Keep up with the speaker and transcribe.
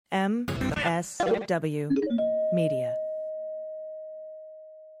MSW Media.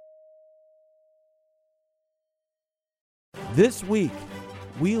 This week,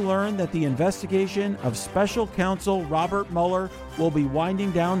 we learned that the investigation of Special Counsel Robert Mueller will be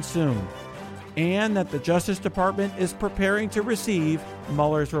winding down soon, and that the Justice Department is preparing to receive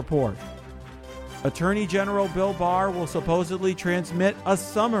Mueller's report. Attorney General Bill Barr will supposedly transmit a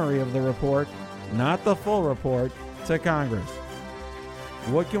summary of the report, not the full report, to Congress.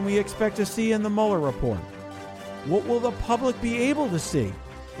 What can we expect to see in the Mueller report? What will the public be able to see?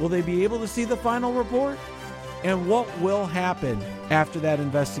 Will they be able to see the final report? And what will happen after that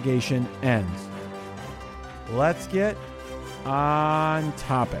investigation ends? Let's get on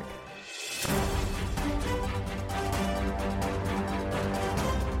topic.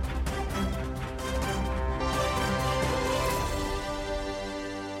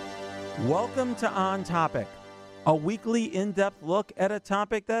 Welcome to On Topic, a weekly in-depth look at a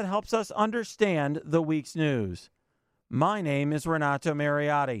topic that helps us understand the week's news. My name is Renato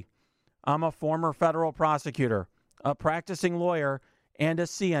Mariotti. I'm a former federal prosecutor, a practicing lawyer, and a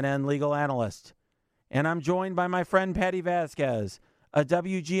CNN legal analyst. And I'm joined by my friend Patti Vasquez, a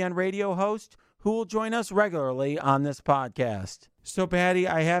WGN radio host who will join us regularly on this podcast. So, Patti,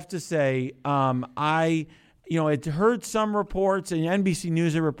 I have to say, I had heard some reports, and NBC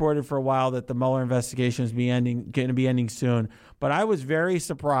News had reported for a while that the Mueller investigation is going to be ending soon. But I was very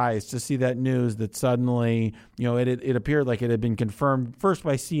surprised to see that news that suddenly, it appeared like it had been confirmed first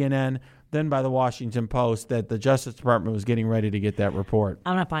by CNN, then by the Washington Post, that the Justice Department was getting ready to get that report.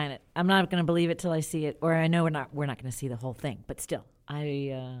 I'm not buying it. I'm not going to believe it till I see it, or I know we're not going to see the whole thing. But still,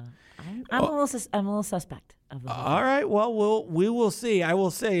 I'm a little suspect of the whole thing. All right. Well, we will see. I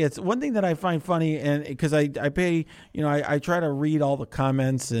will say it's one thing that I find funny, and because I try to read all the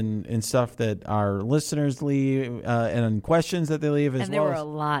comments and stuff that our listeners leave and questions that they leave as well. And there were a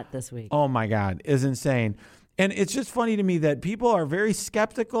lot this week. Oh my God, it's insane. And it's just funny to me that people are very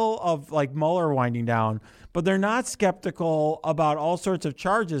skeptical of like Mueller winding down, but they're not skeptical about all sorts of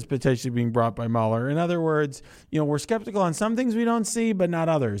charges potentially being brought by Mueller. In other words, we're skeptical on some things we don't see, but not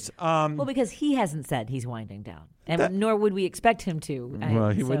others. Well, because he hasn't said he's winding down, and nor would we expect him to.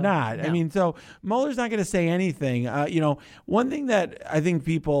 He would not. No. I mean, so Mueller's not going to say anything. One thing that I think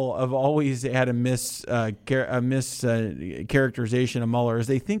people have always had a mischaracterization of Mueller is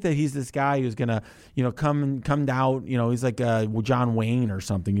they think that he's this guy who's going to, come out. He's like John Wayne or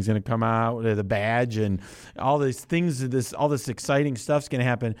something. He's going to come out with a badge and all these things. All this exciting stuff's going to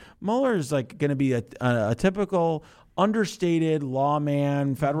happen. Mueller is like going to be a typical understated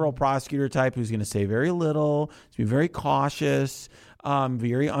lawman, federal prosecutor type who's going to say very little, be very cautious,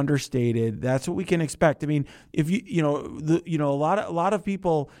 very understated. That's what we can expect. I mean, if a lot of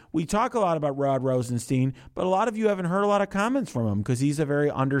people, we talk a lot about Rod Rosenstein, but a lot of you haven't heard a lot of comments from him because he's a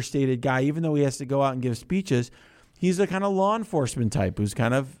very understated guy. Even though he has to go out and give speeches, he's a kind of law enforcement type who's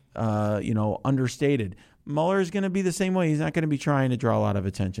kind of understated. Mueller is going to be the same way. He's not going to be trying to draw a lot of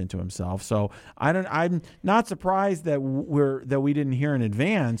attention to himself. So I'm not surprised that we didn't hear in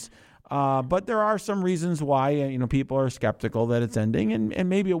advance. But there are some reasons why people are skeptical that it's ending, and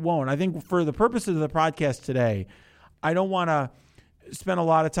maybe it won't. I think for the purposes of the podcast today, I don't want to spend a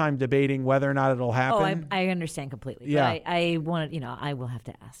lot of time debating whether or not it'll happen. Oh, I understand completely. Yeah. But I want I will have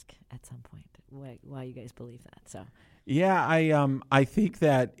to ask at some point why you guys believe that. So. Yeah, I think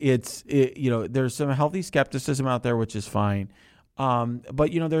that there's some healthy skepticism out there, which is fine.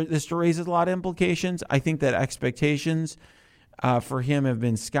 But this raises a lot of implications. I think that expectations for him have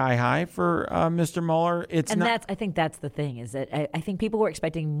been sky high for Mr. Mueller. I think that's the thing is that I think people were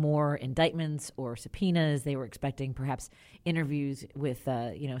expecting more indictments or subpoenas. They were expecting perhaps interviews with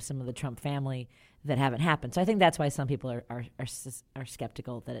some of the Trump family that haven't happened. So I think that's why some people are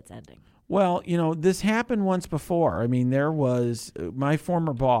skeptical that it's ending. Well, this happened once before. I mean, there was my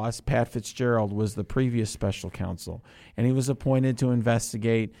former boss, Pat Fitzgerald, was the previous special counsel, and he was appointed to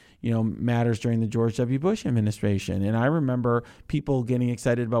investigate, matters during the George W. Bush administration. And I remember people getting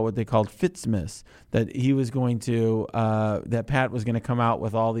excited about what they called Fitzmas, that he was going to, that Pat was going to come out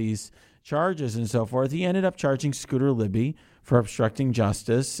with all these charges and so forth. He ended up charging Scooter Libby for obstructing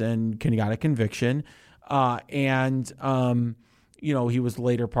justice and got a conviction. He was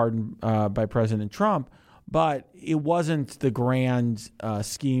later pardoned by President Trump, but it wasn't the grand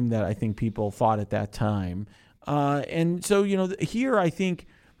scheme that I think people thought at that time. And so, here I think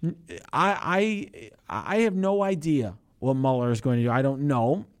I have no idea what Mueller is going to do. I don't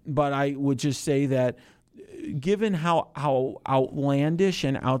know, but I would just say that given how outlandish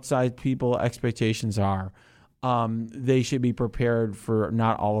and outside people expectations are, they should be prepared for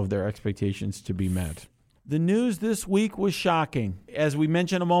not all of their expectations to be met. The news this week was shocking. As we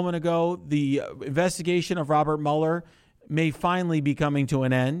mentioned a moment ago, the investigation of Robert Mueller may finally be coming to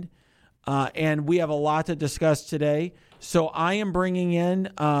an end, and we have a lot to discuss today. So I am bringing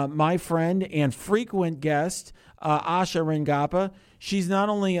in my friend and frequent guest, Asha Rangappa. She's not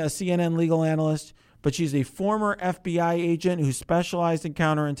only a CNN legal analyst, but she's a former FBI agent who specialized in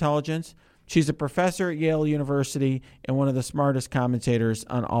counterintelligence. She's a professor at Yale University and one of the smartest commentators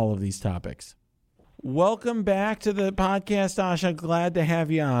on all of these topics. Welcome back to the podcast, Asha. Glad to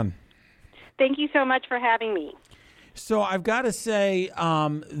have you on. Thank you so much for having me. So I've got to say,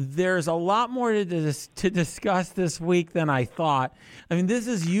 there's a lot more to discuss this week than I thought. I mean, this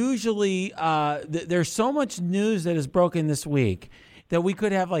is usually, there's so much news that is broken this week that we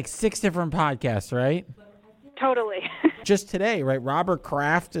could have like 6 different podcasts, right? Totally. Just today, right? Robert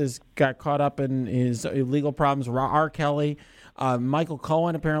Kraft got caught up in his legal problems. R. Kelly. Michael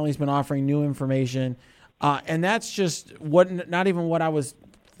Cohen apparently has been offering new information. And that's just not even what I was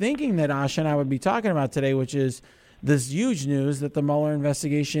thinking that Asha and I would be talking about today, which is this huge news that the Mueller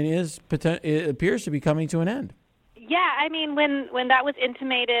investigation it appears to be coming to an end. Yeah, I mean, when that was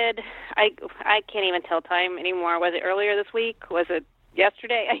intimated, I can't even tell time anymore. Was it earlier this week? Was it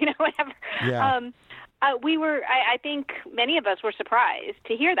yesterday? Whatever. Yeah. I think many of us were surprised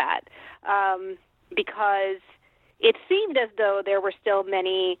to hear that because it seemed as though there were still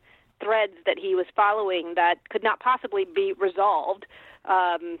many threads that he was following that could not possibly be resolved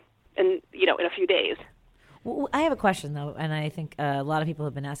in a few days. Well, I have a question, though, and I think a lot of people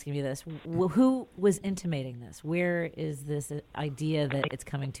have been asking me this. Who was intimating this? Where is this idea that it's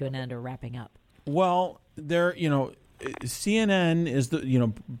coming to an end or wrapping up? Well, CNN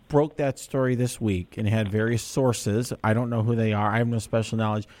broke that story this week and had various sources. I don't know who they are. I have no special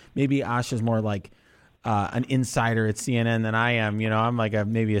knowledge. Maybe Asha's more like an insider at CNN than I am. I'm like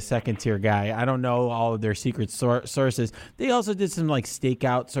maybe a second-tier guy. I don't know all of their secret sources. They also did some like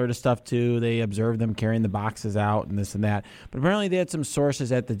stakeout sort of stuff too. They observed them carrying the boxes out and this and that. But apparently they had some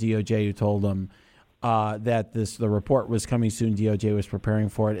sources at the DOJ who told them that the report was coming soon. DOJ was preparing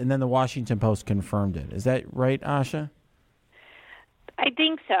for it. And then the Washington Post confirmed it. Is that right, Asha? I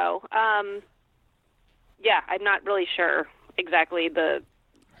think so. I'm not really sure exactly the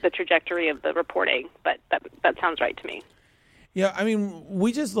trajectory of the reporting, but that sounds right to me. Yeah, I mean,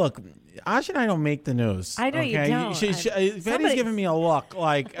 we just look. Asha and I don't make the news. I know okay? you don't. Betty's giving me a look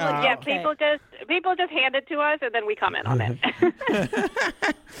like. People just hand it to us, and then we comment on it.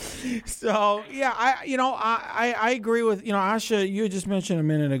 So yeah, I agree with Asha. You just mentioned a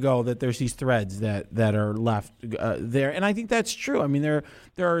minute ago that there's these threads that are left there, and I think that's true. I mean,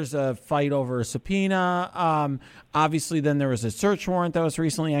 there's a fight over a subpoena. Obviously, then there was a search warrant that was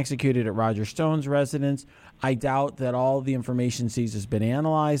recently executed at Roger Stone's residence. I doubt that all the information seized has been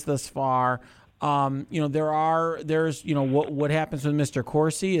analyzed thus far. What happens with Mr.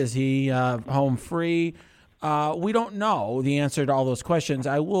 Corsi? Is he home free? We don't know the answer to all those questions.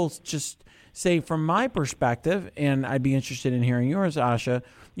 I will just say from my perspective, and I'd be interested in hearing yours, Asha,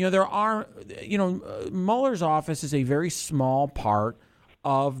 Mueller's office is a very small part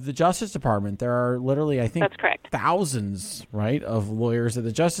of the Justice Department. There are literally, I think, that's correct, thousands, right, of lawyers at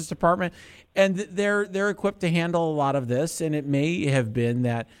the Justice Department, and they're equipped to handle a lot of this. And it may have been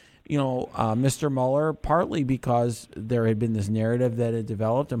that, Mr. Mueller, partly because there had been this narrative that had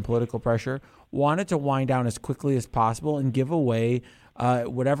developed and political pressure, wanted to wind down as quickly as possible and give away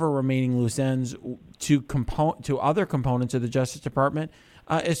whatever remaining loose ends to other components of the Justice Department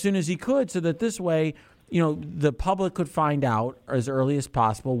as soon as he could, so that this way, the public could find out as early as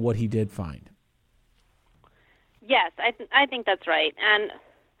possible what he did find. Yes, I think that's right. And,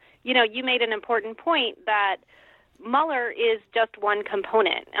 you made an important point that Mueller is just one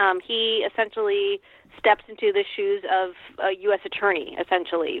component. He essentially steps into the shoes of a U.S. attorney,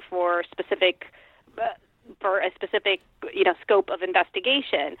 essentially, for a specific scope of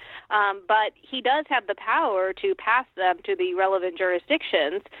investigation. But he does have the power to pass them to the relevant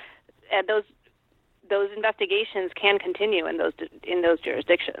jurisdictions, and those investigations can continue in those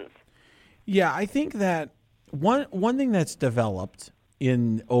jurisdictions. Yeah, I think that one thing that's developed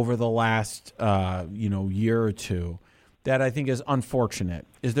over the last year or two that I think is unfortunate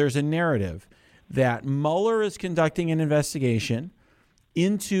is there's a narrative that Mueller is conducting an investigation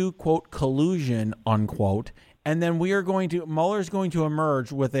into, quote, collusion, unquote, and then Mueller's going to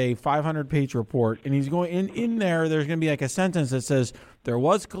emerge with a 500-page report, and he's going in there. There's going to be like a sentence that says there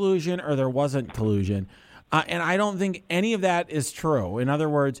was collusion or there wasn't collusion, and I don't think any of that is true. In other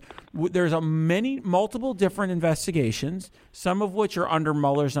words, there's multiple different investigations, some of which are under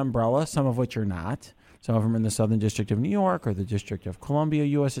Mueller's umbrella, some of which are not. Some of them in the Southern District of New York or the District of Columbia,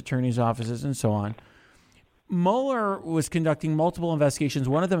 U.S. Attorney's offices, and so on. Mueller was conducting multiple investigations.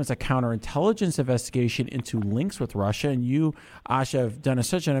 One of them is a counterintelligence investigation into links with Russia. And you, Asha, have done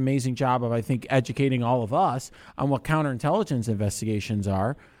such an amazing job of, I think, educating all of us on what counterintelligence investigations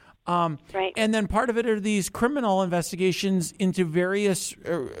are. Right. And then part of it are these criminal investigations into various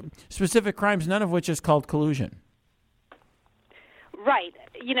specific crimes, none of which is called collusion. Right.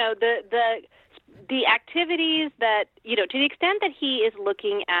 The activities that, to the extent that he is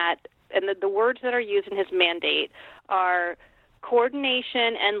looking at, and the words that are used in his mandate are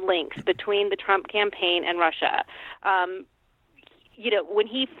coordination and links between the Trump campaign and Russia. When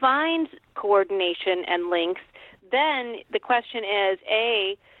he finds coordination and links, then the question is,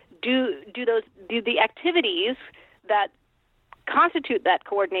 A, do the activities that constitute that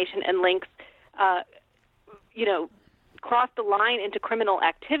coordination and links, cross the line into criminal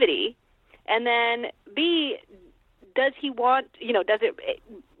activity? And then B, does he want, does it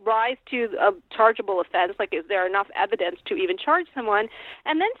rise to a chargeable offense? Like, is there enough evidence to even charge someone?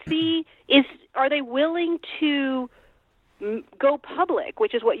 And then C, are they willing to go public,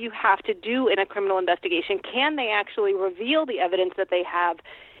 which is what you have to do in a criminal investigation? Can they actually reveal the evidence that they have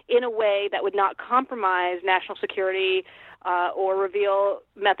in a way that would not compromise national security or reveal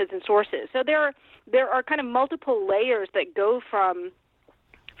methods and sources? So there are kind of multiple layers that go from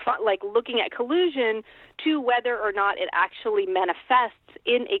like looking at collusion to whether or not it actually manifests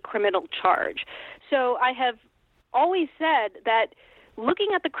in a criminal charge. So I have always said that looking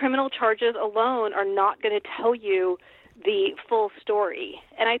at the criminal charges alone are not going to tell you the full story.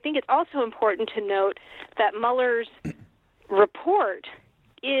 And I think it's also important to note that Mueller's report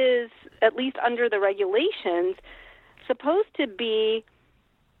is, at least under the regulations, supposed to be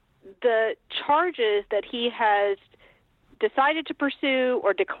the charges that he has decided to pursue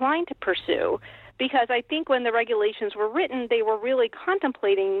or declined to pursue, because I think when the regulations were written, they were really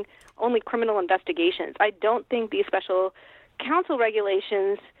contemplating only criminal investigations. I don't think these special counsel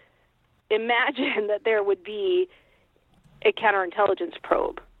regulations imagine that there would be a counterintelligence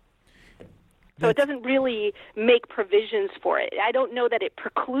probe. So it doesn't really make provisions for it. I don't know that it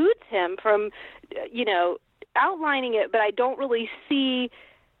precludes him from, outlining it, but I don't really see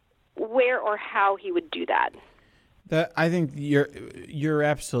where or how he would do that. I think you're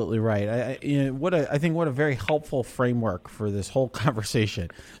absolutely right. I think what a very helpful framework for this whole conversation.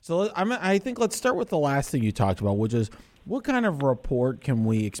 So I think let's start with the last thing you talked about, which is what kind of report can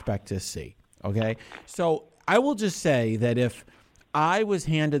we expect to see? Okay, so I will just say that if I was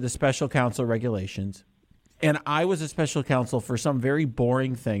handed the special counsel regulations and I was a special counsel for some very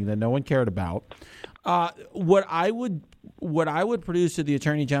boring thing that no one cared about, what I would produce to the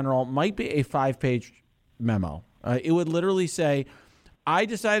Attorney General might be a 5-page memo. It would literally say, I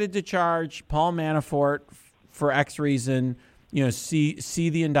decided to charge Paul Manafort for X reason, see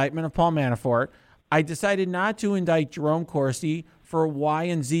the indictment of Paul Manafort. I decided not to indict Jerome Corsi for Y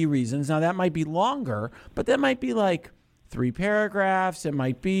and Z reasons. Now, that might be longer, but that might be like 3 paragraphs. It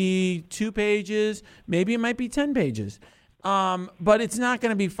might be 2 pages. Maybe it might be 10 pages. But it's not going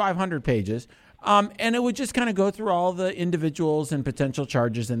to be 500 pages. And it would just kind of go through all the individuals and potential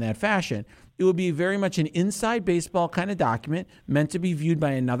charges in that fashion. It would be very much an inside baseball kind of document meant to be viewed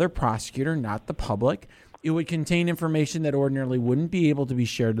by another prosecutor, not the public. It would contain information that ordinarily wouldn't be able to be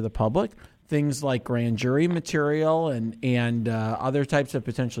shared to the public, things like grand jury material and other types of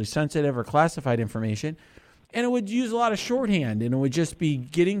potentially sensitive or classified information. And it would use a lot of shorthand, and it would just be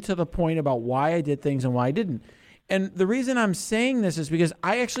getting to the point about why I did things and why I didn't. And the reason I'm saying this is because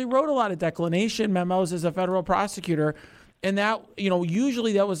I actually wrote a lot of declination memos as a federal prosecutor, and that,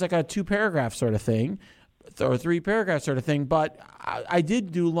 usually that was like a 2-paragraph sort of thing or 3-paragraph sort of thing. But I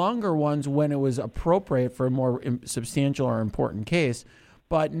did do longer ones when it was appropriate for a more substantial or important case,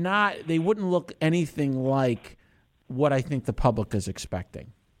 but they wouldn't look anything like what I think the public is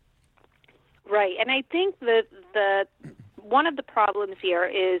expecting. Right. And I think that one of the problems here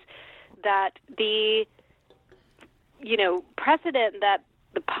is that the precedent that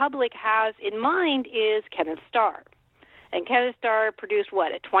the public has in mind is Kenneth Starr. And Kenneth Starr produced,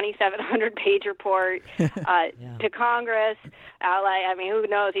 a 2,700-page report to Congress. Who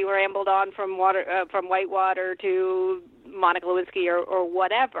knows? He rambled on from Whitewater to Monica Lewinsky or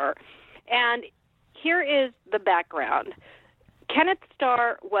whatever. And here is the background. Kenneth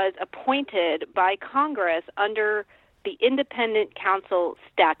Starr was appointed by Congress under the Independent Counsel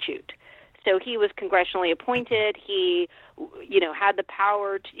Statute. So he was congressionally appointed. He, had the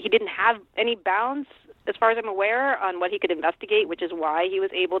power. He didn't have any bounds, as far as I'm aware, on what he could investigate, which is why he was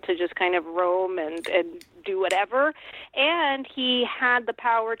able to just kind of roam and do whatever. And he had the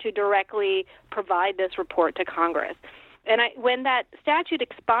power to directly provide this report to Congress. And when that statute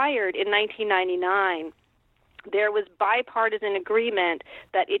expired in 1999, there was bipartisan agreement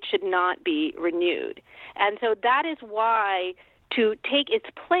that it should not be renewed. And so that is why, to take its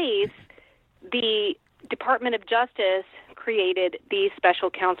place, the Department of Justice created these special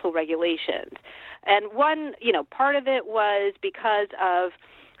counsel regulations. And one, part of it was because of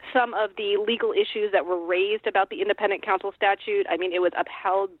some of the legal issues that were raised about the independent counsel statute. I mean, it was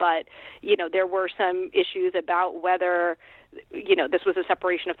upheld, but, there were some issues about whether, this was a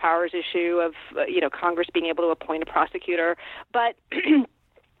separation of powers issue of, Congress being able to appoint a prosecutor. But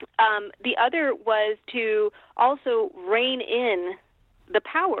the other was to also rein in the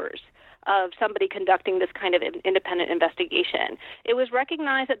powers of somebody conducting this kind of independent investigation. It was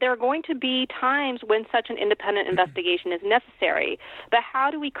recognized that there are going to be times when such an independent investigation is necessary, but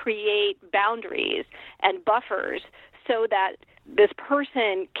how do we create boundaries and buffers so that this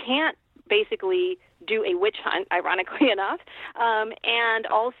person can't basically do a witch hunt, ironically enough, and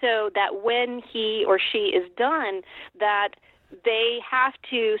also that when he or she is done, that they have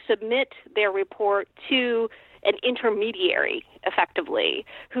to submit their report to an intermediary, effectively,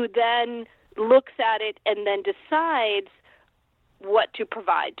 who then looks at it and then decides what to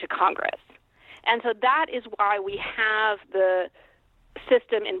provide to Congress. And so that is why we have the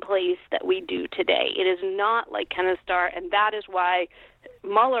system in place that we do today. It is not like Kenneth Starr, and that is why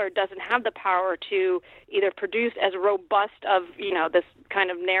Mueller doesn't have the power to either produce as robust of, this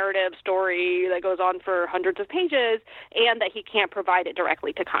kind of narrative story that goes on for hundreds of pages, and that he can't provide it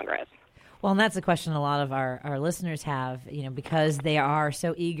directly to Congress. Well, and that's a question a lot of our listeners have, because they are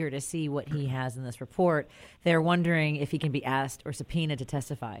so eager to see what he has in this report. They're wondering if he can be asked or subpoenaed to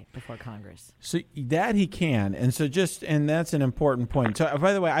testify before Congress. So that he can. And so and that's an important point. So,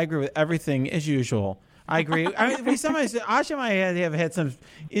 by the way, I agree with everything as usual. I agree. We sometimes, Asha and I have had some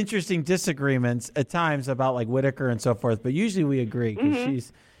interesting disagreements at times about like Whitaker and so forth, but usually we agree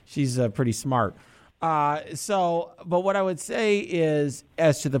because she's pretty smart. But what I would say is,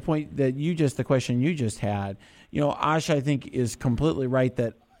 as to the point that the question you just had, Asha, I think, is completely right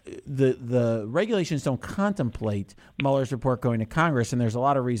that the regulations don't contemplate Mueller's report going to Congress, and there's a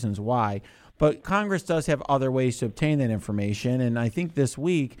lot of reasons why. But Congress does have other ways to obtain that information, and I think this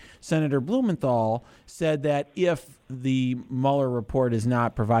week Senator Blumenthal said that if the Mueller report is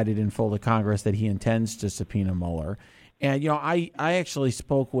not provided in full to Congress, that he intends to subpoena Mueller. And, I actually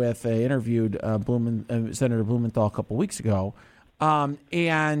interviewed Senator Blumenthal a couple weeks ago,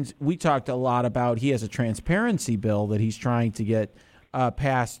 and we talked a lot about he has a transparency bill that he's trying to get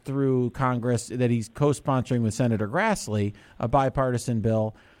passed through Congress that he's co-sponsoring with Senator Grassley, a bipartisan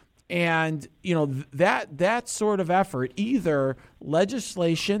bill. And, that sort of effort, either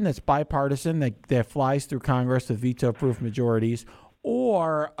legislation that's bipartisan that flies through Congress with veto-proof majorities,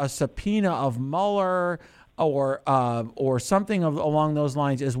 or a subpoena of Mueller, or something along those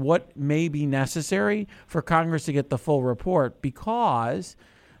lines is what may be necessary for Congress to get the full report, because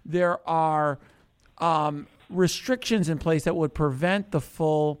there are restrictions in place that would prevent the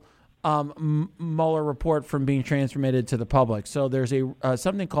full Mueller report from being transmitted to the public. So there's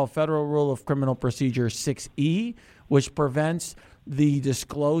something called Federal Rule of Criminal Procedure 6E, which prevents the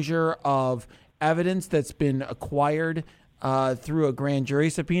disclosure of evidence that's been acquired through a grand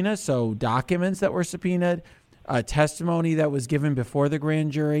jury subpoena, so documents that were subpoenaed, testimony that was given before the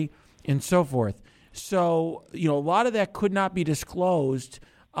grand jury, and so forth. So, a lot of that could not be disclosed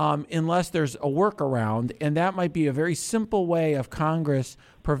unless there's a workaround, and that might be a very simple way of Congress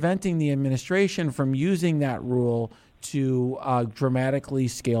preventing the administration from using that rule to dramatically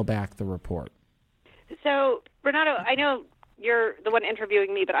scale back the report. So, Renato, I know you're the one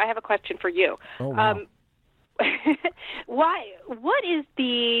interviewing me, but I have a question for you. Oh, wow. What is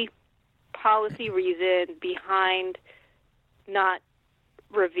the policy reason behind not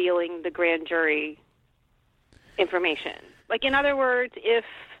revealing the grand jury information? Like, in other words, if,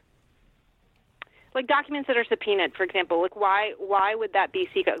 like, documents that are subpoenaed, for example, like, why would that be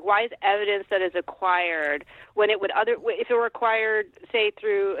secret? Why is evidence that is acquired when if it were acquired, say,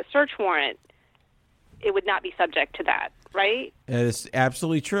 through a search warrant, it would not be subject to that, right? That is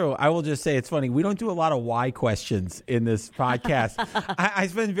absolutely true. I will just say it's funny. We don't do a lot of why questions in this podcast. I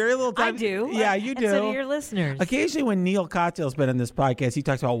spend very little time. I do. Yeah, you do. And so do your listeners. Occasionally when Neil Cottrell's been on this podcast, he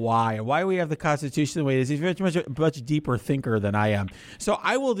talks about why we have the Constitution the way it is. He's very much deeper thinker than I am. So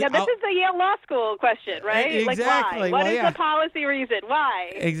I will. Yeah, this is the Yale Law School question, right? Exactly. Like, why? What is the policy reason?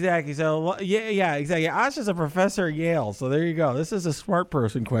 Why? Exactly. So yeah, exactly. Asha's a professor at Yale, so there you go. This is a smart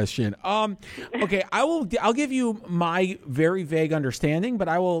person question. Okay, I'll give you my very vague understanding, but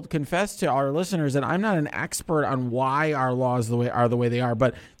I will confess to our listeners that I'm not an expert on why our laws are the way they are.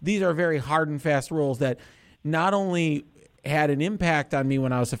 But these are very hard and fast rules that not only had an impact on me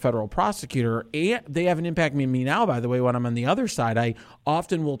when I was a federal prosecutor. And they have an impact on me now, by the way, when I'm on the other side. I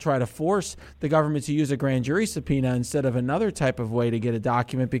often will try to force the government to use a grand jury subpoena instead of another type of way to get a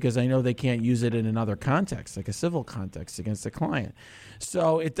document because I know they can't use it in another context, like a civil context against a client.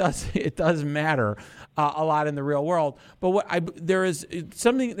 So it does matter a lot in the real world. But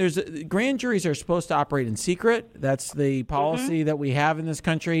grand juries are supposed to operate in secret. That's the policy that we have in this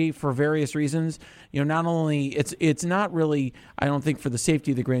country for various reasons. Not only it's not really, I don't think, for the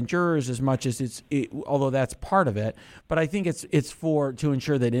safety of the grand jurors as much as although that's part of it. But I think it's to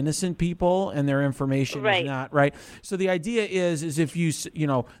ensure that innocent people and their information is not right. So the idea is if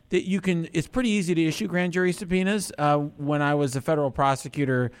that you can. It's pretty easy to issue grand jury subpoenas. When I was a federal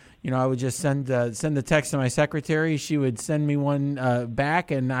prosecutor, I would just send the text to my secretary. She would send me one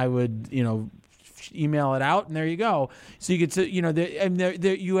back, and I would email it out, and there you go. So you could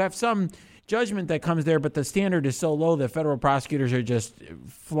you have some judgment that comes there, but the standard is so low that federal prosecutors are just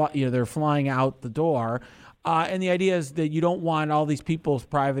they're flying out the door. And the idea is that you don't want all these people's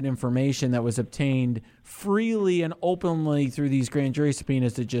private information that was obtained freely and openly through these grand jury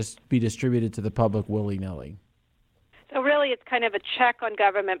subpoenas to just be distributed to the public willy-nilly. So really it's kind of a check on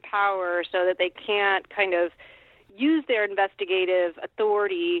government power so that they can't kind of use their investigative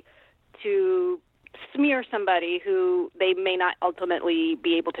authority to smear somebody who they may not ultimately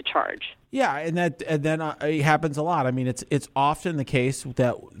be able to charge. Yeah, and then it happens a lot. I mean, it's often the case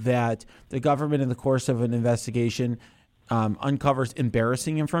that the government in the course of an investigation uncovers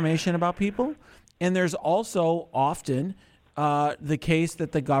embarrassing information about people, and there's also often the case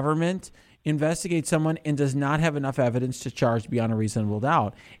that the government investigates someone and does not have enough evidence to charge beyond a reasonable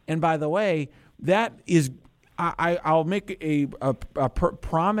doubt. And by the way, that is. I'll make a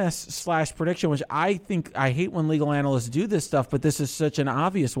promise / prediction, which I think I hate when legal analysts do this stuff, but this is such an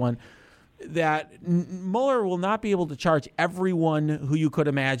obvious one, that Mueller will not be able to charge everyone who you could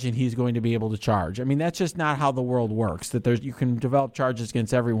imagine he's going to be able to charge. I mean, that's just not how the world works, that you can develop charges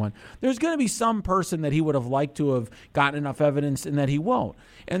against everyone. There's going to be some person that he would have liked to have gotten enough evidence and that he won't.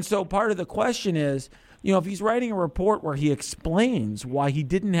 And so part of the question is, if he's writing a report where he explains why he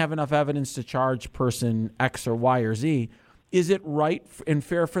didn't have enough evidence to charge person X or Y or Z, is it right and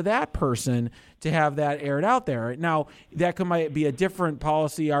fair for that person to have that aired out there? Now, that might be a different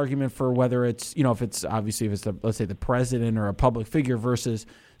policy argument for whether it's, if it's let's say the president or a public figure versus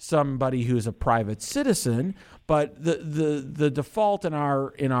somebody who's a private citizen. But the default in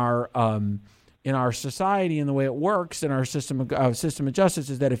our society and the way it works in our system of justice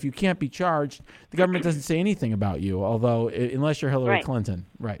is that if you can't be charged, the government doesn't say anything about you, although unless you're Hillary Clinton.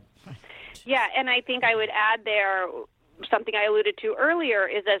 Right. Yeah, and I think I would add there something I alluded to earlier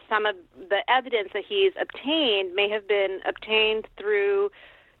is that some of the evidence that he's obtained may have been obtained through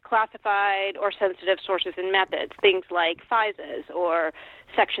classified or sensitive sources and methods, things like FISAs or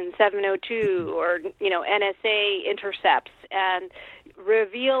Section 702 or, NSA intercepts, and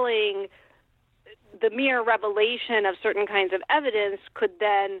revealing the mere revelation of certain kinds of evidence could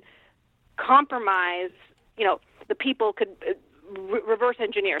then compromise, the people could reverse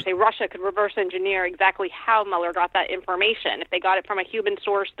engineer. Say Russia could reverse engineer exactly how Mueller got that information. If they got it from a human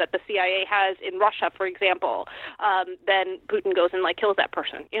source that the CIA has in Russia, for example, then Putin goes and kills that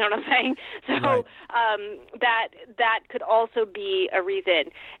person. You know what I'm saying? So right. That could also be a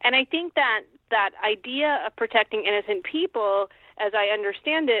reason. And I think that idea of protecting innocent people, as I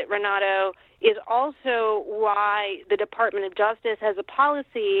understand it, Renato, is also why the Department of Justice has a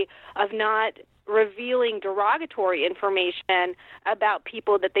policy of not revealing derogatory information about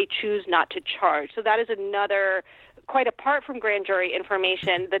people that they choose not to charge. So that is another, quite apart from grand jury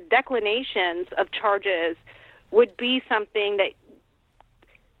information, the declinations of charges would be something that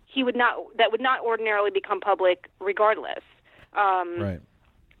would not ordinarily become public regardless. Right.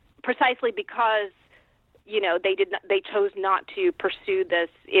 Precisely because they chose not to pursue this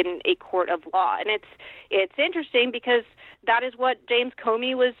in a court of law. And it's interesting because that is what James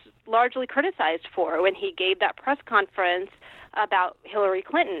Comey was largely criticized for when he gave that press conference about Hillary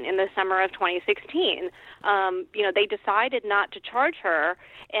Clinton in the summer of 2016. They decided not to charge her,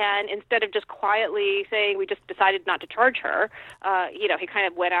 and instead of just quietly saying we just decided not to charge her, he kind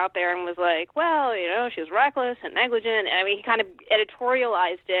of went out there and was like, well, she was reckless and negligent. I mean, he kind of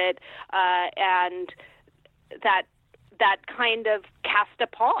editorialized it, and that kind of cast a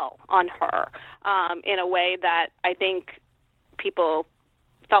pall on her in a way that I think people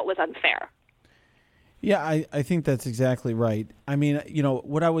felt was unfair. Yeah, I think that's exactly right. I mean,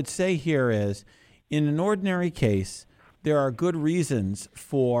 what I would say here is, in an ordinary case, there are good reasons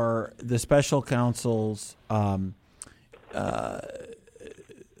for the special counsel's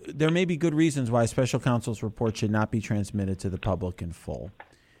there may be good reasons why a special counsel's report should not be transmitted to the public in full.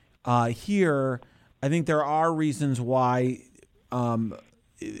 Here, I think there are reasons why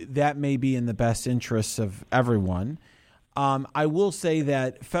that may be in the best interests of everyone. I will say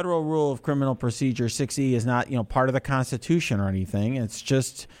that Federal Rule of Criminal Procedure 6E is not, part of the Constitution or anything. It's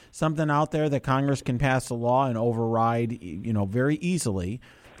just something out there that Congress can pass a law and override, very easily.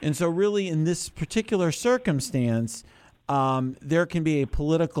 And so really in this particular circumstance, there can be a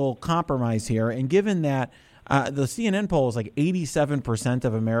political compromise here. And given that the CNN poll is like 87%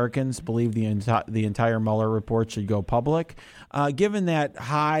 of Americans believe the entire Mueller report should go public, given that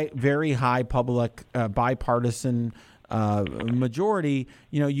very high public bipartisan majority,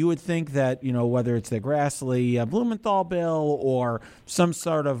 you would think that, whether it's the Grassley Blumenthal bill or some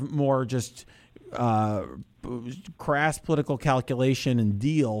sort of more just crass political calculation and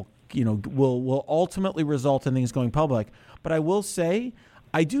deal, will ultimately result in things going public. But I will say,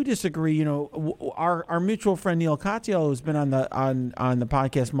 I do disagree. Our mutual friend Neil Katyal, who's been on the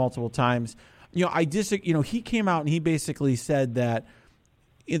podcast multiple times, I disagree. He came out and he basically said that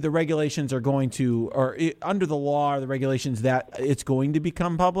the regulations are going to, or under the law, the regulations that it's going to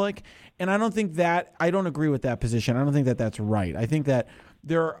become public. And I don't agree with that position. I don't think that that's right. I think that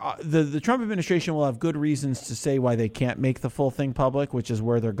the Trump administration will have good reasons to say why they can't make the full thing public, which is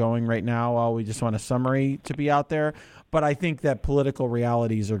where they're going right now. We just want a summary to be out there. But I think that political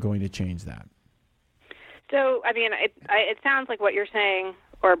realities are going to change that. So, it sounds like what you're saying,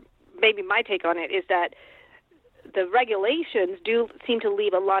 or maybe my take on it, is that the regulations do seem to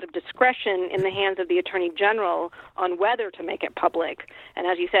leave a lot of discretion in the hands of the Attorney General on whether to make it public. And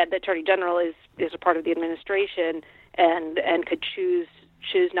as you said, the Attorney General is a part of the administration and could choose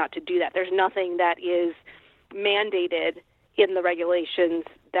not to do that. There's nothing that is mandated in the regulations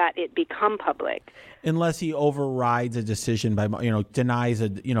that it become public. Unless he overrides a decision by, denies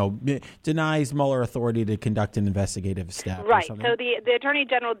Mueller authority to conduct an investigative step. Right. So the Attorney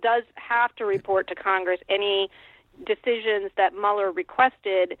General does have to report to Congress any decisions that Mueller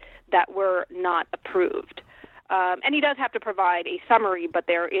requested that were not approved. And he does have to provide a summary, but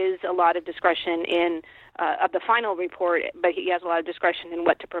there is a lot of discretion in of the final report, but he has a lot of discretion in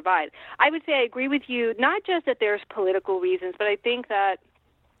what to provide. I would say I agree with you, not just that there's political reasons, but I think that,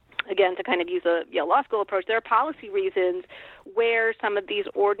 again, to kind of use a Yale Law School approach, there are policy reasons where some of these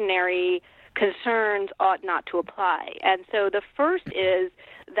ordinary concerns ought not to apply. And so the first is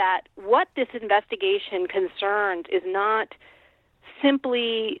that what this investigation concerns is not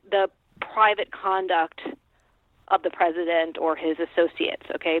simply the private conduct of the president or his associates.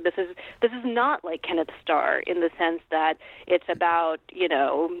 Okay, this is not like Kenneth Starr in the sense that it's about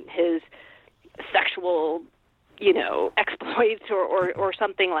his sexual exploits or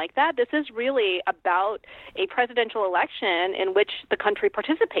something like that. This is really about a presidential election in which the country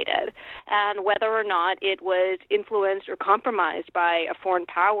participated and whether or not it was influenced or compromised by a foreign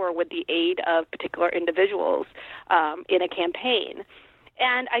power with the aid of particular individuals in a campaign.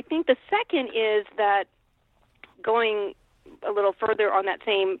 And I think the second is that, going a little further on that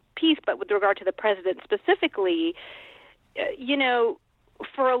same piece, but with regard to the president specifically,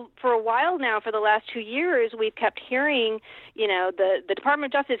 for a while now, for the last 2 years, we've kept hearing, the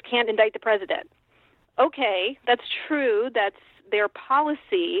Department of Justice can't indict the president. Okay, that's true. That's their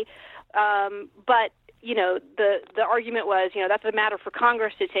policy. But, the argument was, that's a matter for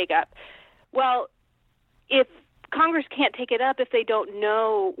Congress to take up. Well, if Congress can't take it up if they don't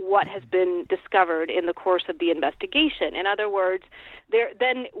know what has been discovered in the course of the investigation. In other words,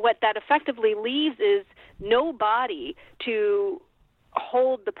 then what that effectively leaves is no body to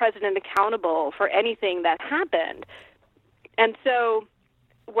hold the president accountable for anything that happened. And so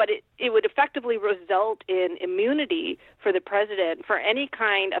what it would effectively result in immunity for the president for any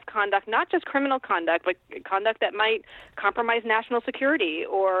kind of conduct, not just criminal conduct, but conduct that might compromise national security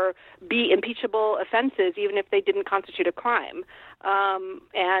or be impeachable offenses, even if they didn't constitute a crime.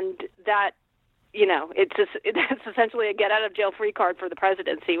 And that, it's essentially a get-out-of-jail-free card for the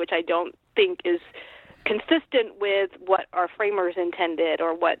presidency, which I don't think is consistent with what our framers intended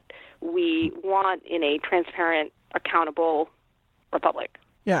or what we want in a transparent, accountable republic.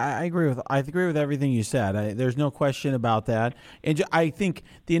 Yeah, I agree with everything you said. There's no question about that. And I think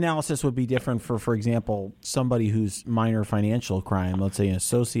the analysis would be different for example, somebody whose minor financial crime, let's say an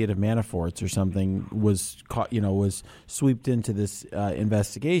associate of Manafort's or something, was caught, was swept into this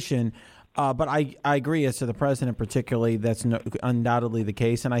investigation. But I agree as to the president particularly, that's undoubtedly the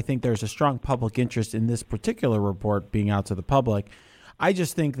case. And I think there's a strong public interest in this particular report being out to the public. I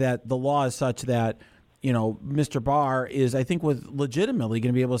just think that the law is such that Mr. Barr is, I think, legitimately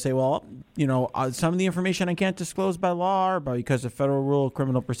going to be able to say, well, some of the information I can't disclose by law or because of Federal Rule of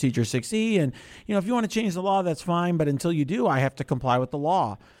Criminal Procedure 6E. And, if you want to change the law, that's fine. But until you do, I have to comply with the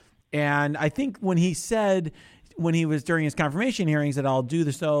law. And I think when he was during his confirmation hearings that I'll do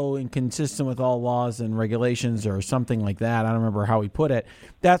so and consistent with all laws and regulations or something like that, I don't remember how he put it,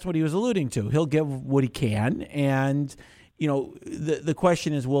 that's what he was alluding to. He'll give what he can. And the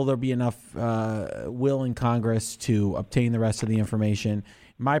question is, will there be enough will in Congress to obtain the rest of the information?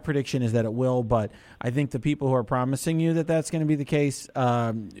 My prediction is that it will, but I think the people who are promising you that that's going to be the case,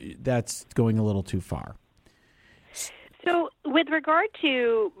 that's going a little too far. So with regard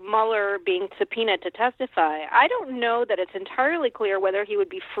to Mueller being subpoenaed to testify, I don't know that it's entirely clear whether he would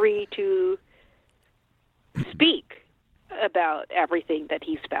be free to speak about everything that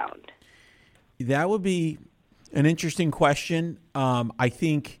he's found. That would be an interesting question. I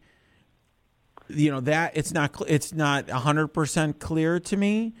think, that it's not 100% clear to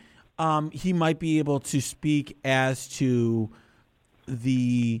me. He might be able to speak as to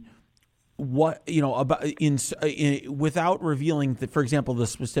without revealing, for example, the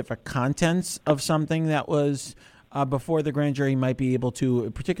specific contents of something that was before the grand jury. He might be able to,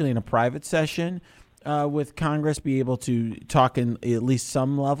 particularly in a private session with Congress, be able to talk in at least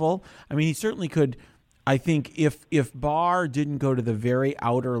some level. I mean, he certainly could. I think if Barr didn't go to the very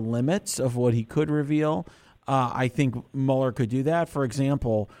outer limits of what he could reveal, I think Mueller could do that. For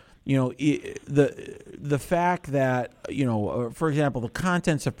example, the fact that, for example, the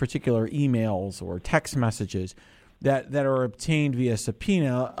contents of particular emails or text messages that are obtained via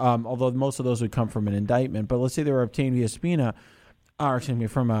subpoena, although most of those would come from an indictment, but let's say they were obtained via subpoena,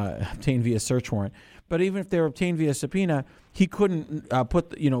 obtained via search warrant. But even if they were obtained via subpoena, he couldn't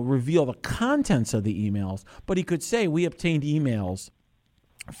reveal the contents of the emails, but he could say, we obtained emails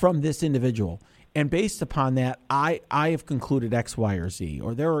from this individual. And based upon that, I have concluded X, Y, or Z,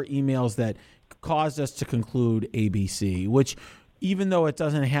 or there are emails that caused us to conclude ABC, which even though it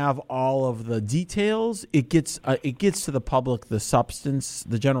doesn't have all of the details, it gets to the public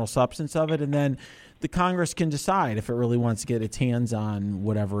the general substance of it, and then the Congress can decide if it really wants to get its hands on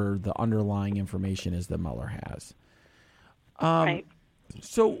whatever the underlying information is that Mueller has. Right.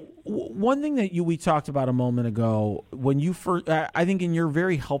 So one thing that we talked about a moment ago, when you first, I think in your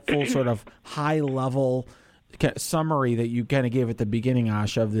very helpful sort of high level summary that you kind of gave at the beginning,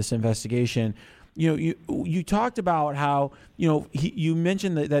 Asha, of this investigation, you talked about how you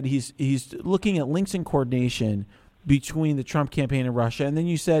mentioned that he's looking at links in coordination between the Trump campaign and Russia, and then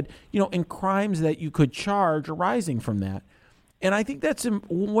you said in crimes that you could charge arising from that. And I think that's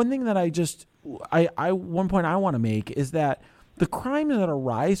one thing that one point I want to make is that the crimes that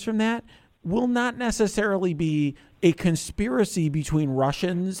arise from that will not necessarily be a conspiracy between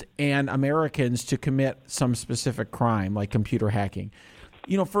Russians and Americans to commit some specific crime like computer hacking.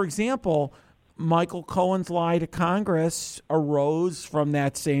 For example, Michael Cohen's lie to Congress arose from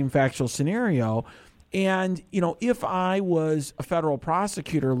that same factual scenario. And, if I was a federal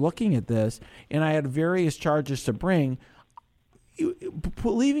prosecutor looking at this and I had various charges to bring,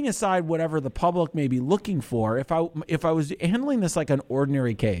 leaving aside whatever the public may be looking for, if I was handling this like an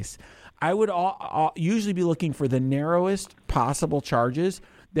ordinary case, I would usually be looking for the narrowest possible charges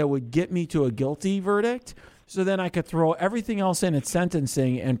that would get me to a guilty verdict. So then I could throw everything else in at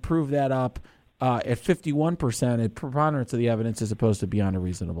sentencing and prove that up at 51% at preponderance of the evidence as opposed to beyond a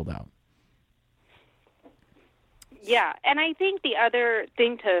reasonable doubt. Yeah, and I think the other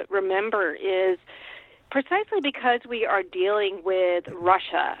thing to remember is precisely because we are dealing with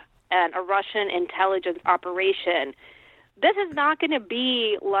Russia and a Russian intelligence operation, this is not going to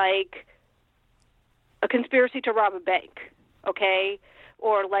be like a conspiracy to rob a bank, okay?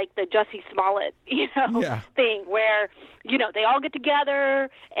 Or like the Jussie Smollett, thing where, they all get together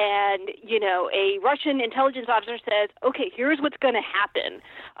and, a Russian intelligence officer says, okay, here's what's going to happen.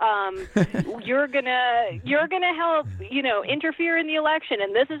 You're going to help, interfere in the election,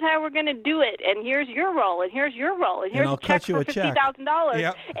 and this is how we're going to do it. And here's your role, and here's your role, and here's a check for $50,000.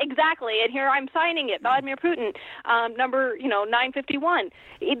 Yep. Exactly. And here I'm signing it, Vladimir Putin, number, 951.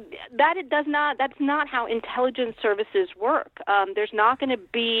 That's not how intelligence services work. There's not going to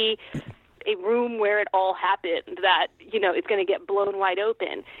be a room where it all happened that, it's going to get blown wide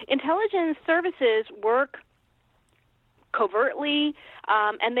open. Intelligence services work covertly,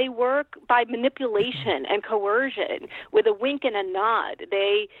 and they work by manipulation and coercion with a wink and a nod.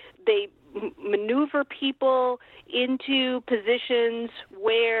 They maneuver people into positions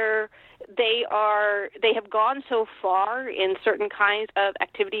where they have gone so far in certain kinds of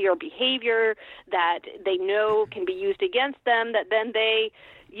activity or behavior that they know can be used against them, that then they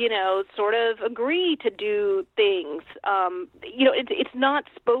sort of agree to do things. It's not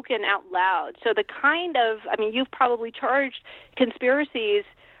spoken out loud. So you've probably charged conspiracies,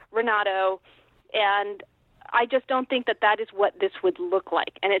 Renato, and I just don't think that is what this would look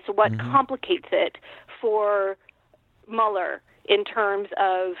like. And it's what complicates it for Mueller in terms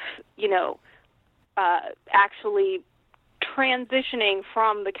of, actually transitioning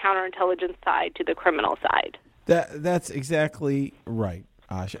from the counterintelligence side to the criminal side. That's exactly right,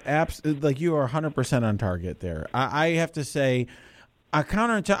 Asha. Like you are 100% on target there. I have to say, on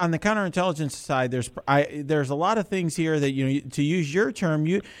the counterintelligence side, there's a lot of things here that to use your term,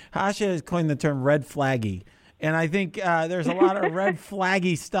 Asha has coined the term red flaggy. And I think there's a lot of red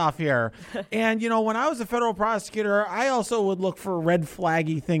flaggy stuff here. And, when I was a federal prosecutor, I also would look for red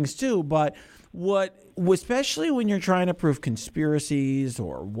flaggy things too. But especially when you're trying to prove conspiracies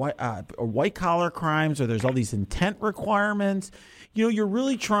or white collar crimes, or there's all these intent requirements, you're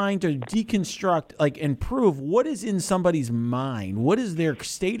really trying to deconstruct and prove what is in somebody's mind. What is their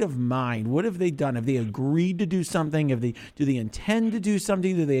state of mind? What have they done? Have they agreed to do something? Do they intend to do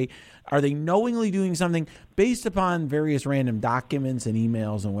something? Are they knowingly doing something based upon various random documents and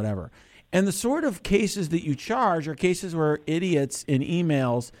emails and whatever? And the sort of cases that you charge are cases where idiots in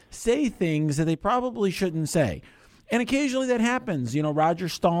emails say things that they probably shouldn't say. And occasionally that happens. Roger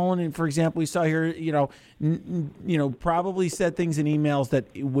Stone, and for example, we saw here, probably said things in emails that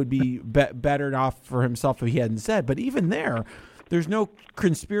would be better off for himself if he hadn't said. But even there's no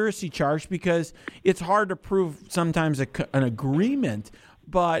conspiracy charge because it's hard to prove sometimes an agreement.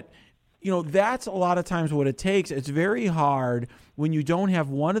 But that's a lot of times what it takes. It's very hard when you don't have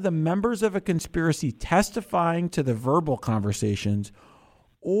one of the members of a conspiracy testifying to the verbal conversations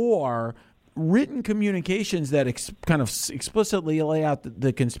or written communications that kind of explicitly lay out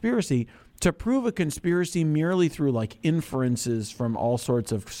the conspiracy to prove a conspiracy merely through inferences from all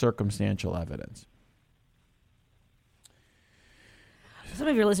sorts of circumstantial evidence. Some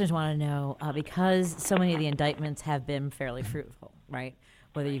of your listeners want to know, because so many of the indictments have been fairly fruitful, right?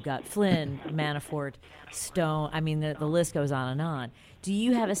 Whether you've got Flynn, Manafort, Stone, the list goes on and on. Do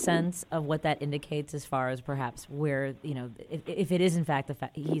you have a sense of what that indicates as far as perhaps where, if it is in fact the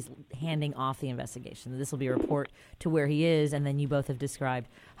fact he's handing off the investigation, this will be a report to where he is, and then you both have described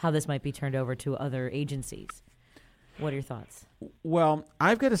how this might be turned over to other agencies. What are your thoughts? Well,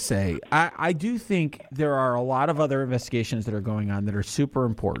 I've got to say, I do think there are a lot of other investigations that are going on that are super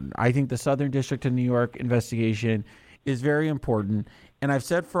important. I think the Southern District of New York investigation is very important. And I've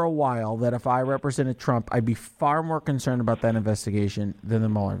said for a while that if I represented Trump, I'd be far more concerned about that investigation than the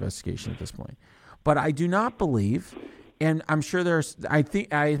Mueller investigation at this point. But I do not believe, and I'm sure as a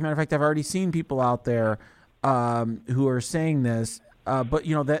matter of fact, I've already seen people out there who are saying this, but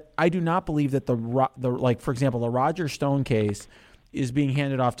that I do not believe that for example, the Roger Stone case is being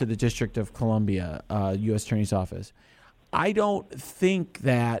handed off to the District of Columbia, U.S. Attorney's Office. I don't think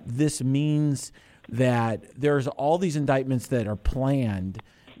that this means that there's all these indictments that are planned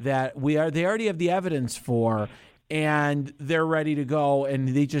that they already have the evidence for, and they're ready to go, and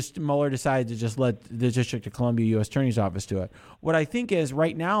Mueller decided to just let the District of Columbia U.S. Attorney's Office do it. What I think is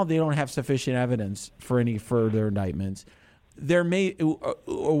right now they don't have sufficient evidence for any further indictments. There may,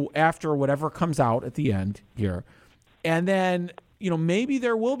 after whatever comes out at the end here, and then maybe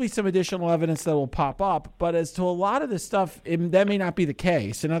there will be some additional evidence that will pop up, but as to a lot of this stuff, that may not be the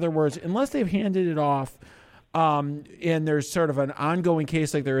case. In other words, unless they've handed it off and there's sort of an ongoing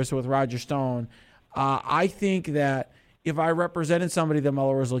case like there is with Roger Stone, I think that if I represented somebody that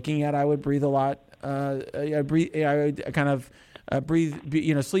Mueller was looking at, I would breathe a lot. I would kind of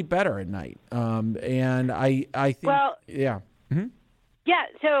sleep better at night. And I think, yeah. Mm-hmm. Yeah.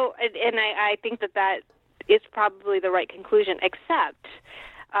 So, and I think that is probably the right conclusion, except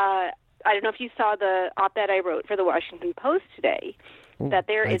I don't know if you saw the op-ed I wrote for the Washington Post today, that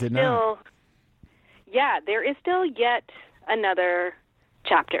there is still yet another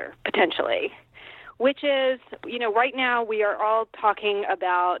chapter, potentially, which is, right now we are all talking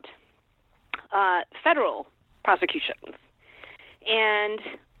about federal prosecutions. And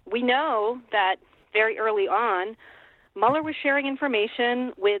we know that very early on, Mueller was sharing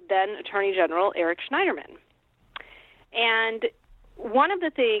information with then Attorney General Eric Schneiderman. And one of the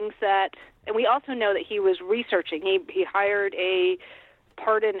things and we also know that he was researching, he hired a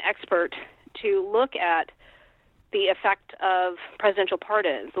pardon expert to look at the effect of presidential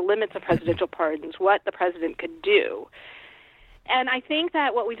pardons, the limits of presidential pardons, what the president could do. And I think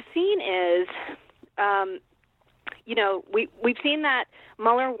that what we've seen is, we've seen that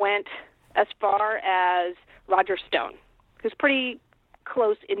Mueller went as far as Roger Stone, who's pretty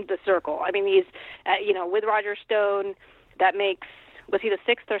close in the circle. He's, with Roger Stone, that makes was he the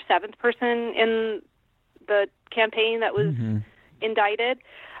sixth or seventh person in the campaign that was indicted?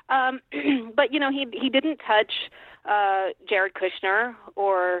 But, he didn't touch Jared Kushner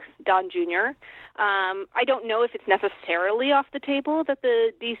or Don Jr. I don't know if it's necessarily off the table that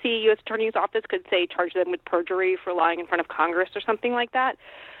the D.C. U.S. Attorney's Office could, say, charge them with perjury for lying in front of Congress or something like that.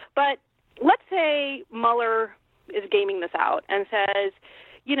 But let's say Mueller is gaming this out and says,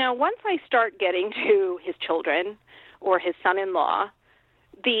 once I start getting to his children or his son-in-law,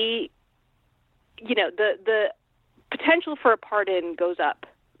 the potential for a pardon goes up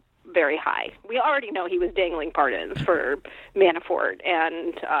very high. We already know he was dangling pardons for Manafort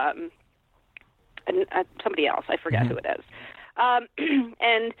and somebody else. I forget who it is.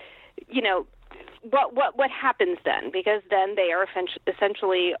 And what happens then? Because then they are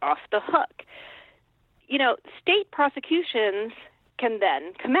essentially off the hook. State prosecutions can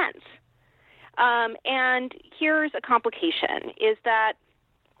then commence. And here's a complication: is that,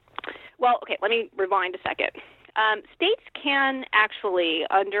 let me rewind a second. States can actually,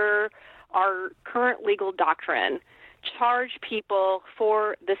 under our current legal doctrine, charge people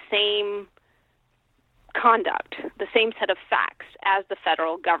for the same conduct, the same set of facts as the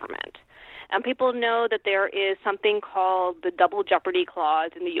federal government. And people know that there is something called the Double Jeopardy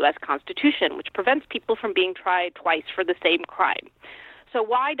Clause in the U.S. Constitution, which prevents people from being tried twice for the same crime. So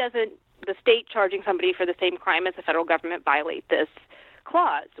why doesn't the state charging somebody for the same crime as the federal government violate this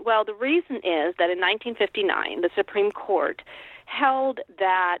clause? Well, the reason is that in 1959, the Supreme Court held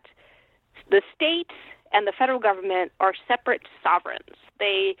that the states and the federal government are separate sovereigns.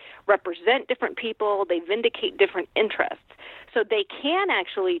 They represent different people. They vindicate different interests. So they can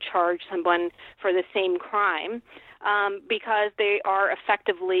actually charge someone for the same crime because they are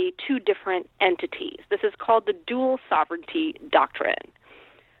effectively two different entities. This is called the dual sovereignty doctrine.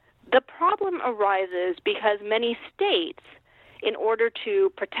 The problem arises because many states, in order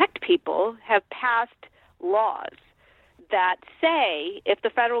to protect people, have passed laws that say if the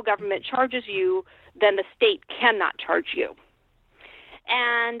federal government charges you, then the state cannot charge you.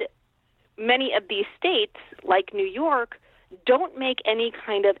 And many of these states, like New York, don't make any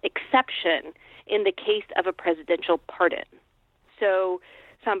kind of exception in the case of a presidential pardon. So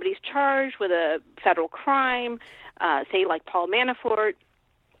somebody's charged with a federal crime, say like Paul Manafort,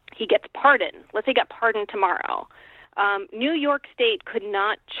 he gets pardoned. Let's say he got pardoned tomorrow. New York State could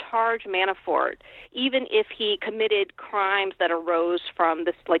not charge Manafort even if he committed crimes that arose from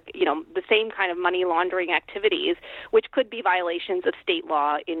this, the same kind of money laundering activities, which could be violations of state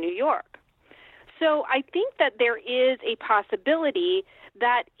law in New York. So I think that there is a possibility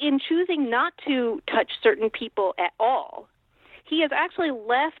that in choosing not to touch certain people at all, he has actually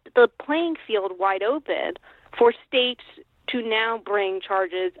left the playing field wide open for states to now bring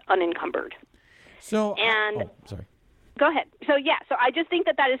charges unencumbered. So, sorry. Go ahead. So I just think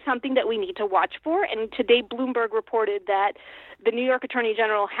that is something that we need to watch for. And today Bloomberg reported that the New York Attorney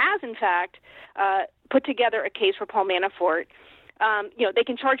General has, in fact, put together a case for Paul Manafort. They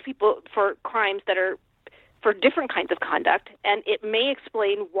can charge people for crimes that are for different kinds of conduct, and it may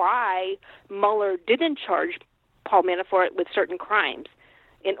explain why Mueller didn't charge Paul Manafort with certain crimes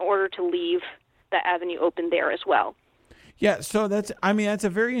in order to leave the avenue open there as well. Yeah, so that's a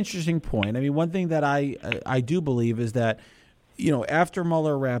very interesting point. I mean, one thing that I do believe is that, after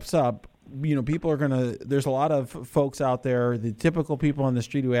Mueller wraps up, people are there's a lot of folks out there, the typical people on the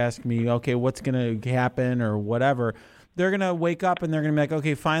street who ask me, okay, what's going to happen or whatever. They're going to wake up and they're going to be like,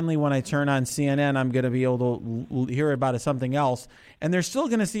 okay, finally, when I turn on CNN, I'm going to be able to hear about something else. And they're still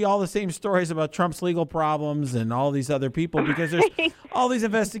going to see all the same stories about Trump's legal problems and all these other people because there's all these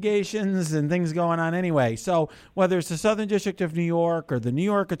investigations and things going on anyway. So whether it's the Southern District of New York or the New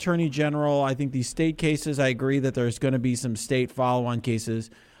York Attorney General, I think these state cases, I agree that there's going to be some state follow-on cases.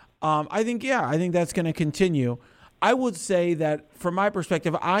 I think that's going to continue. I would say that from my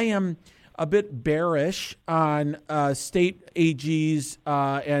perspective, I am a bit bearish on state AGs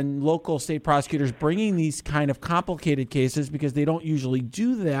and local state prosecutors bringing these kind of complicated cases because they don't usually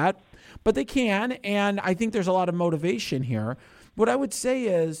do that, but they can, and I think there's a lot of motivation here. What I would say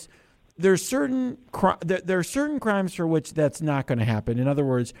is there are certain crimes for which that's not going to happen. In other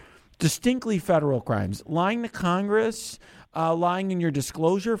words, distinctly federal crimes. Lying to Congress, lying in your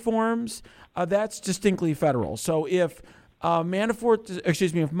disclosure forms, that's distinctly federal. So if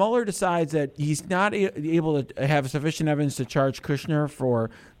if Mueller decides that he's not able to have sufficient evidence to charge Kushner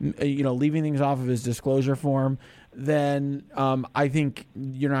for, leaving things off of his disclosure form, then I think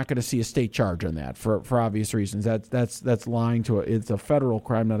you're not going to see a state charge on that for obvious reasons. That's lying to it's a federal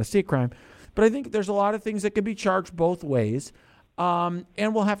crime, not a state crime. But I think there's a lot of things that could be charged both ways, and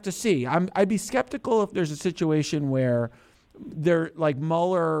we'll have to see. I'd be skeptical if there's a situation where they're like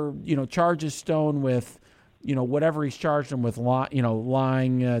Mueller, charges Stone with, whatever he's charged him with,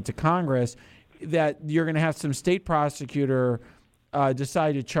 lying to Congress, that you're going to have some state prosecutor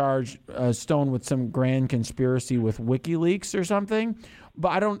decide to charge Stone with some grand conspiracy with WikiLeaks or something. But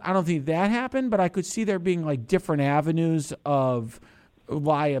I don't think that happened. But I could see there being like different avenues of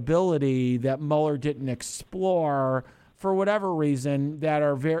liability that Mueller didn't explore for whatever reason that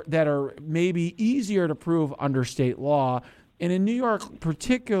are maybe easier to prove under state law. And in New York,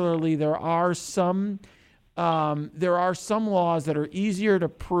 particularly, there are some laws that are easier to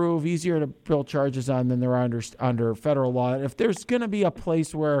prove, easier to build charges on than there are under federal law. And if there's going to be a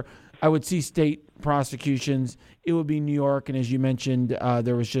place where I would see state prosecutions, it would be New York. And as you mentioned,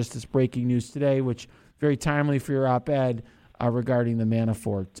 there was just this breaking news today, which very timely for your op-ed regarding the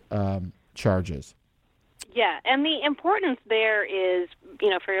Manafort charges. Yeah, and the importance there is,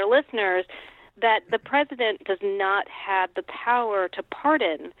 for your listeners, that the president does not have the power to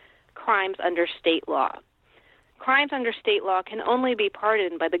pardon crimes under state law. Crimes under state law can only be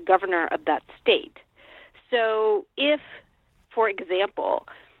pardoned by the governor of that state. So if, for example,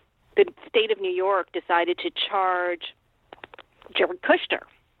 the state of New York decided to charge Jared Kushner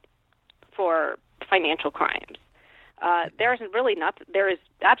for financial crimes, there is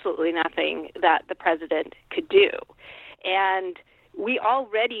absolutely nothing that the president could do. And we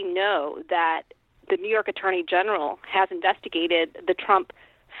already know that the New York Attorney General has investigated the Trump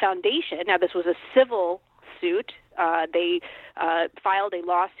Foundation. Now, this was a civil suit. They filed a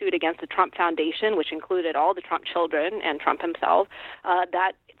lawsuit against the Trump Foundation, which included all the Trump children and Trump himself.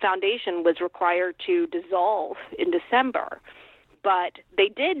 That foundation was required to dissolve in December. But they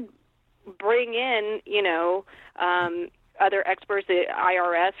did bring in, other experts, the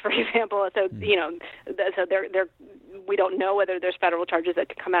IRS, for example. So, so they're we don't know whether there's federal charges that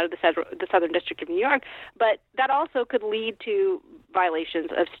could come out of the Southern District of New York, but that also could lead to violations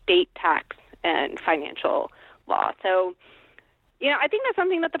of state tax and financial law. So, I think that's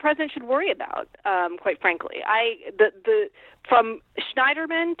something that the president should worry about, quite frankly. From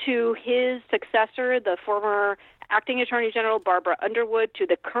Schneiderman to his successor, the former acting Attorney General Barbara Underwood, to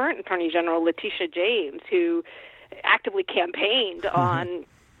the current Attorney General Letitia James, who actively campaigned on,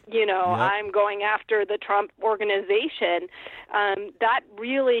 I'm going after the Trump organization, that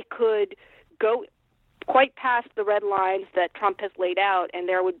really could go quite past the red lines that Trump has laid out, and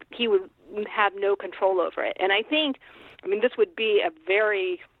he would have no control over it. And I think, this would be a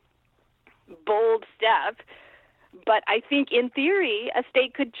very bold step, but I think in theory a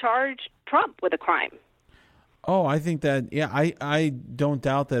state could charge Trump with a crime. Oh, I think that, I don't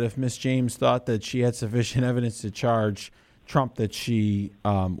doubt that if Ms. James thought that she had sufficient evidence to charge Trump, that she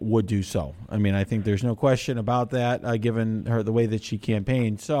would do so. I think there's no question about that, given the way that she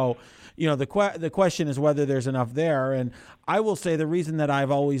campaigned. So, the question is whether there's enough there. And I will say the reason that I've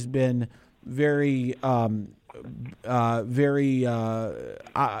always been very I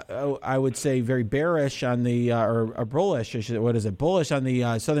would say very bearish on the or bullish. Bullish on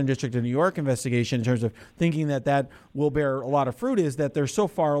the Southern District of New York investigation in terms of thinking that will bear a lot of fruit, is that they're so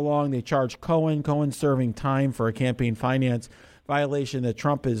far along. They charge Cohen serving time for a campaign finance violation that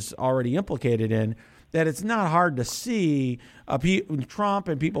Trump is already implicated in, that it's not hard to see Trump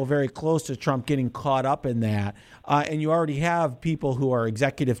and people very close to Trump getting caught up in that. And you already have people who are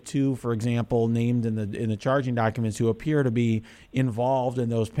executive two, for example, named in the charging documents, who appear to be involved in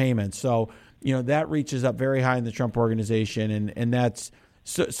those payments. So, that reaches up very high in the Trump organization, and that's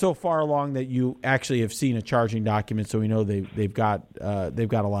so far along that you actually have seen a charging document. So we know they've got a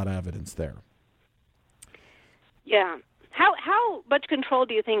lot of evidence there. Yeah. How much control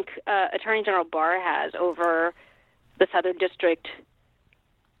do you think Attorney General Barr has over the Southern District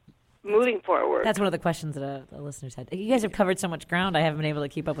moving forward? That's one of the questions that the listeners had. You guys have covered so much ground. I haven't been able to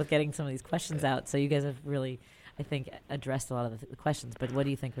keep up with getting some of these questions out. So you guys have really, I think, addressed a lot of the questions. But what do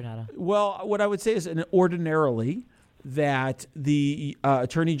you think, Renato? Well, what I would say is ordinarily that the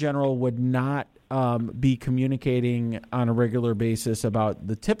Attorney General would not be communicating on a regular basis about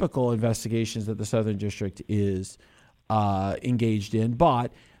the typical investigations that the Southern District is engaged in,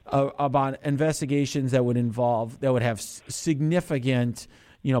 but about investigations that would have significant,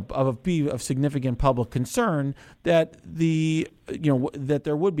 of significant public concern, that that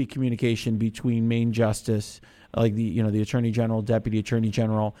there would be communication between Main Justice, like the Attorney General, Deputy Attorney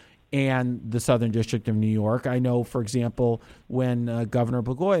General, and the Southern District of New York. I know, for example, when Governor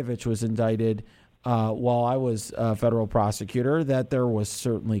Blagojevich was indicted, while I was a federal prosecutor, that there was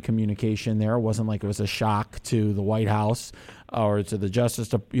certainly communication there. It wasn't like it was a shock to the White House or to the justice,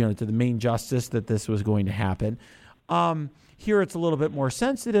 to the main justice, that this was going to happen. Here it's a little bit more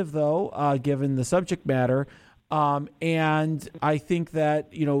sensitive, though, given the subject matter. And I think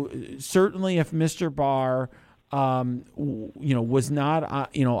that, certainly if Mr. Barr, was not,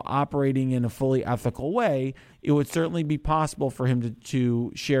 operating in a fully ethical way, it would certainly be possible for him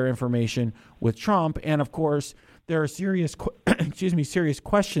to share information with Trump. And of course, there are serious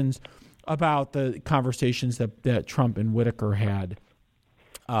questions about the conversations that Trump and Whitaker had,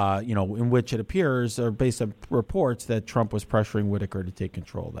 in which it appears, or based on reports, that Trump was pressuring Whitaker to take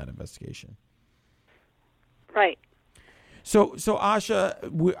control of that investigation. Right. So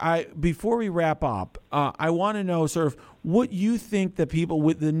Asha, before we wrap up, I want to know sort of what you think that people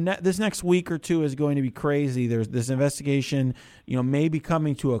with this next week or two is going to be crazy. There's this investigation, may be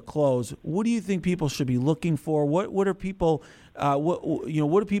coming to a close. What do you think people should be looking for? What are people,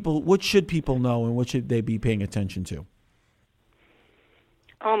 what should people know, and what should they be paying attention to?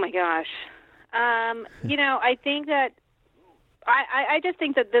 Oh my gosh, I think that. I just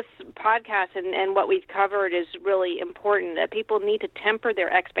think that this podcast and what we've covered is really important, that people need to temper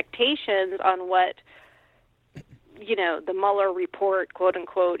their expectations on what, the Mueller report, quote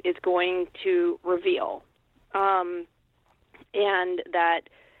unquote, is going to reveal. And that,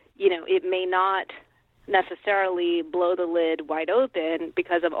 it may not necessarily blow the lid wide open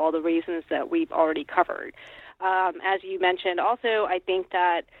because of all the reasons that we've already covered. As you mentioned, also, I think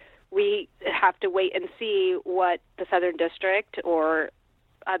that we have to wait and see what the Southern District or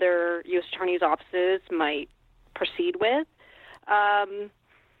other U.S. attorneys' offices might proceed with. And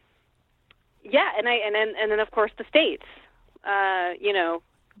then of course the states.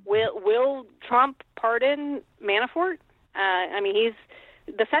 Will Trump pardon Manafort?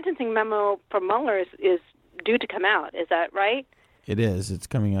 The sentencing memo from Mueller is due to come out. Is that right? It is. It's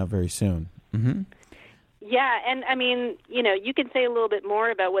coming out very soon. Mm-hmm. Yeah, and you can say a little bit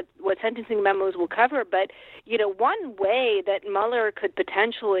more about what sentencing memos will cover, but, one way that Mueller could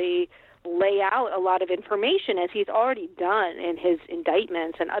potentially lay out a lot of information, as he's already done in his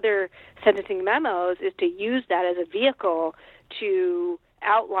indictments and other sentencing memos, is to use that as a vehicle to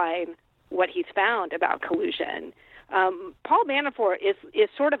outline what he's found about collusion. Paul Manafort is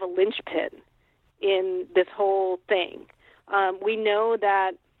sort of a linchpin in this whole thing. We know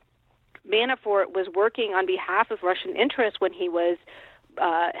that Manafort was working on behalf of Russian interests when he was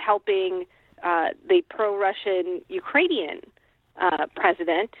helping the pro-Russian Ukrainian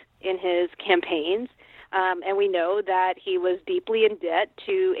president in his campaigns. And we know that he was deeply in debt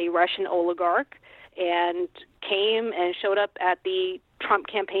to a Russian oligarch and came and showed up at the Trump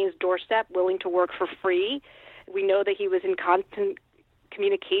campaign's doorstep willing to work for free. We know that he was in constant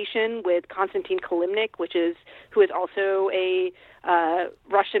communication with Konstantin Kilimnik, who is also a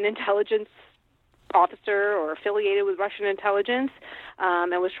Russian intelligence officer or affiliated with Russian intelligence,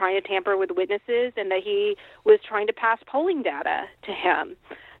 and was trying to tamper with witnesses, and that he was trying to pass polling data to him.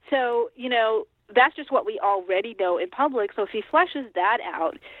 So, that's just what we already know in public. So if he fleshes that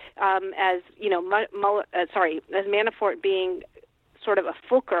out, as Manafort being sort of a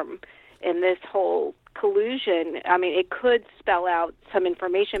fulcrum in this whole collusion, it could spell out some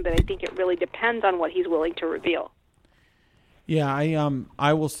information, but I think it really depends on what he's willing to reveal. Yeah,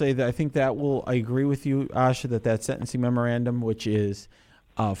 I will say that I think I agree with you, Asha, that sentencing memorandum, which is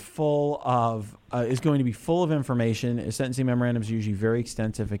is going to be full of information. A sentencing memorandum is usually very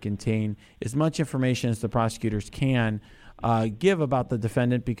extensive. It contain as much information as the prosecutors can give about the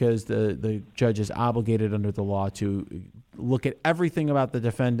defendant, because the judge is obligated under the law to look at everything about the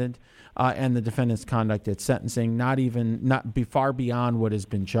defendant and the defendant's conduct at sentencing, not be far beyond what has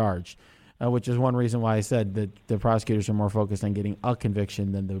been charged, which is one reason why I said that the prosecutors are more focused on getting a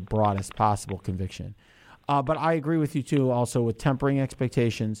conviction than the broadest possible conviction. But I agree with you, too, also with tempering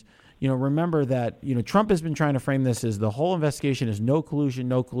expectations. Remember that, Trump has been trying to frame this as the whole investigation is no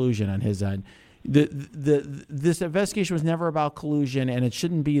collusion on his end. This investigation was never about collusion, and it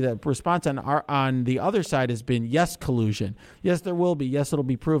shouldn't be. The response on the other side has been, yes, collusion. Yes, there will be. Yes, it'll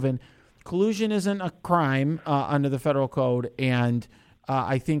be proven. Collusion isn't a crime under the federal code, and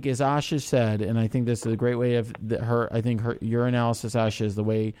I think, as Asha said, and I think this is a great way of your analysis, Asha, is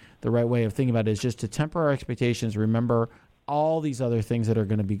the right way of thinking about it, is just to temper our expectations. Remember all these other things that are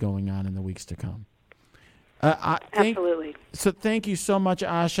going to be going on in the weeks to come. Absolutely. So thank you so much,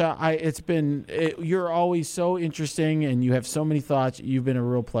 Asha. You're always so interesting, and you have so many thoughts. You've been a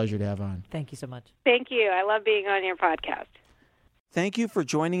real pleasure to have on. Thank you so much. Thank you. I love being on your podcast. Thank you for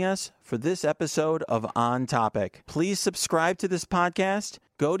joining us for this episode of On Topic. Please subscribe to this podcast,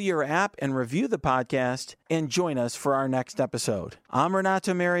 go to your app and review the podcast, and join us for our next episode. I'm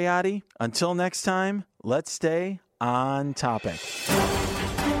Renato Mariotti. Until next time, let's stay on topic.